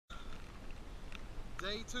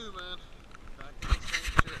Day 2, man. Back in the same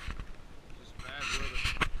shit. Just bad weather.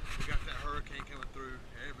 We got that hurricane coming through.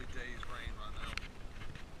 Every day is rain right now.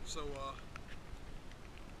 So,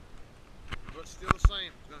 but still the same.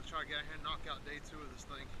 I'm gonna try to get out here and knock out day 2 of this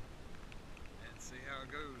thing and see how it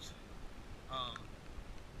goes.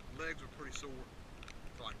 Legs were pretty sore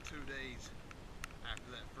for like 2 days after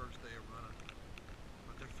that first day of running,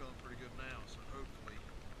 but they're feeling pretty good now. So hopefully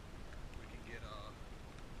we can get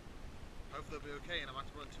hopefully they'll be okay, and I might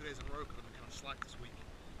have to run 2 days in a row because I've been kind of slack this week.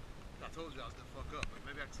 I told you I was gonna fuck up, but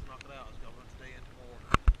maybe I can still knock it out. I was gonna run today and tomorrow.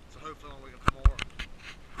 So hopefully I'll wake up tomorrow.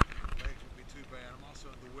 Legs won't be too bad. I'm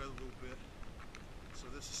also under the weather a little bit, so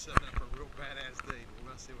this is setting up for a real badass day. But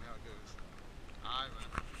we're gonna see how it goes. All right, man.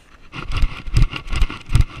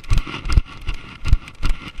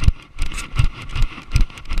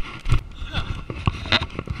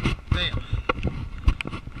 Damn.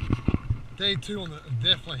 Day 2 on the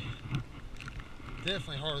definitely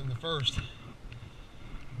harder than the first,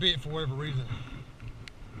 be it for whatever reason.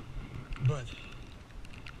 But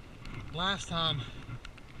last time,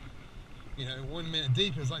 you know, 1 minute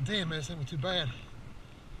deep, it was like, damn man, this ain't too bad.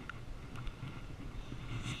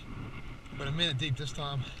 But a minute deep this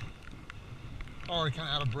time, already kind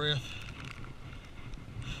of out of breath.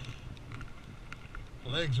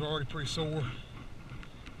 Legs are already pretty sore.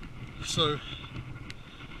 So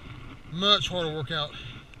much harder workout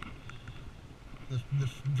the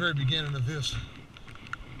very beginning of this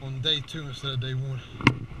on day 2 instead of day 1.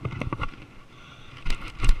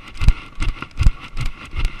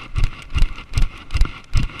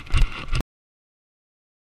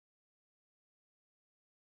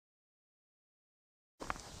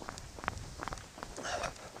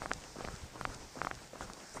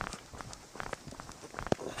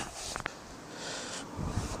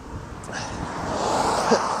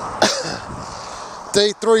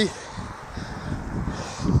 Day 3,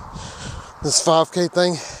 this 5K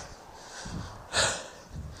thing.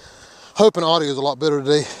 Hoping audio is a lot better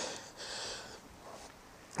today.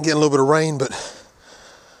 Getting a little bit of rain, but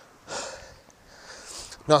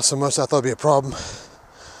not so much that I thought it'd be a problem.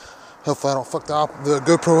 Hopefully I don't fuck the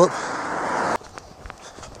GoPro up.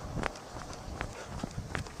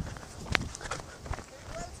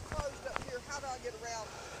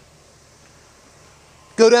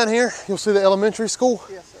 Go down here, you'll see the elementary school.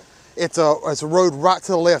 Yes, sir. It's a road right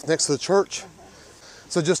to the left next to the church.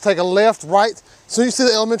 So just take a left, right. As soon as you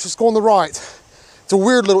see the elementary school on the right, it's a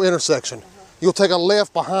weird little intersection. You'll take a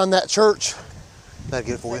left behind that church. That'll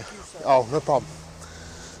get it for you. Oh, no problem.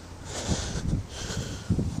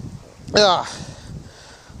 Yeah.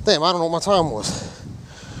 Damn, I don't know what my time was.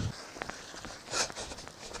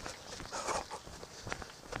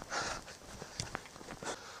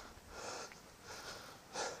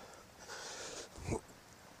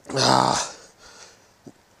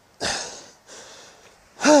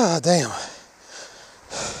 Damn.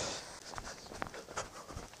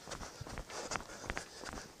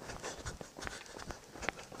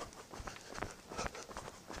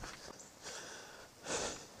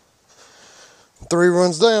 Three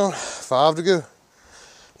runs down, 5 to go.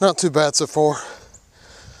 Not too bad so far.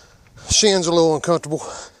 Shins are a little uncomfortable,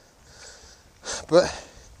 but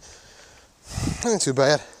ain't too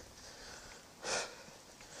bad.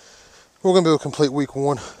 We're gonna be able to complete week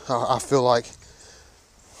 1. I feel like.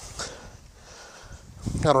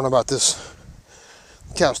 I don't know about this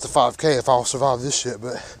couch to 5K if I'll survive this shit,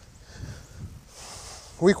 but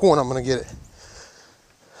week 1 I'm gonna get it.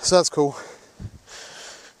 So that's cool.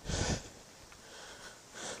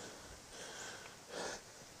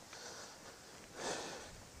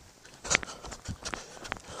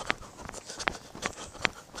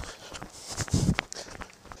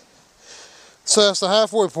 So that's the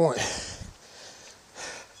halfway point.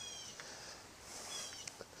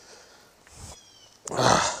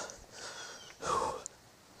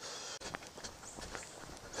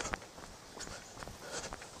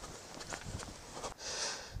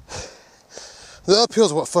 The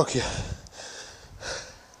uphill's what fuck you.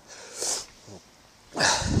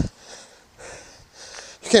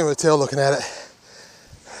 You can't really tell looking at it.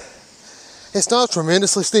 It's not a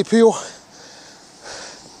tremendously steep hill,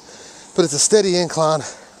 but it's a steady incline.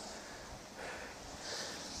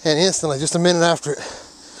 And instantly, just a minute after it,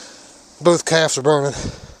 both calves are burning.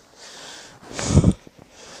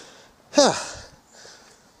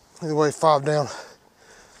 Either way, 5 down.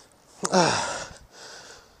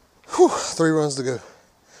 3 runs to go.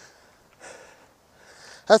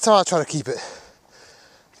 That's how I try to keep it.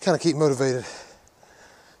 Kind of keep motivated.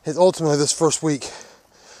 It's ultimately this first week,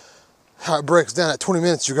 how it breaks down at 20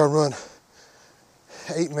 minutes, you're gonna run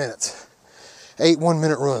 8 minutes. 8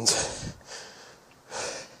 1-minute runs.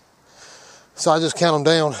 So I just count them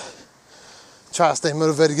down, try to stay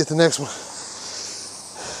motivated to get the next one.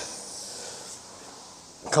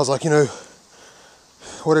 Because, like, you know,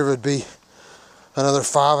 whatever it'd be, another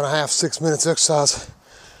 5.5, 6 minutes exercise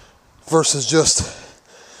versus just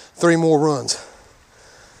 3 more runs.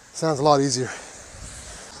 Sounds a lot easier.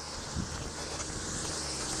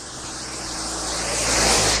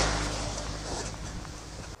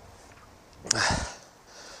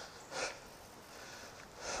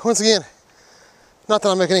 Once again, not that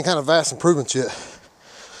I'm making any kind of vast improvements yet,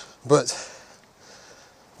 but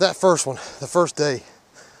that first one, the first day,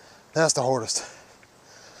 that's the hardest.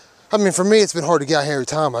 I mean, for me, it's been hard to get out here every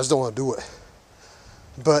time. I just don't want to do it.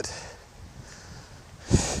 But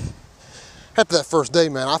after that first day,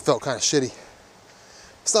 man, I felt kind of shitty.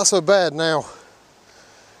 It's not so bad now.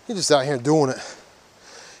 You're just out here doing it.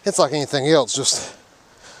 It's like anything else, just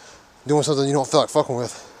doing something you don't feel like fucking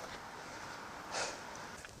with.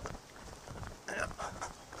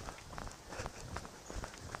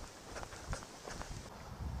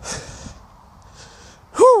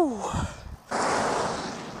 Whew.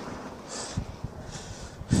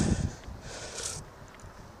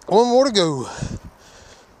 One more to go.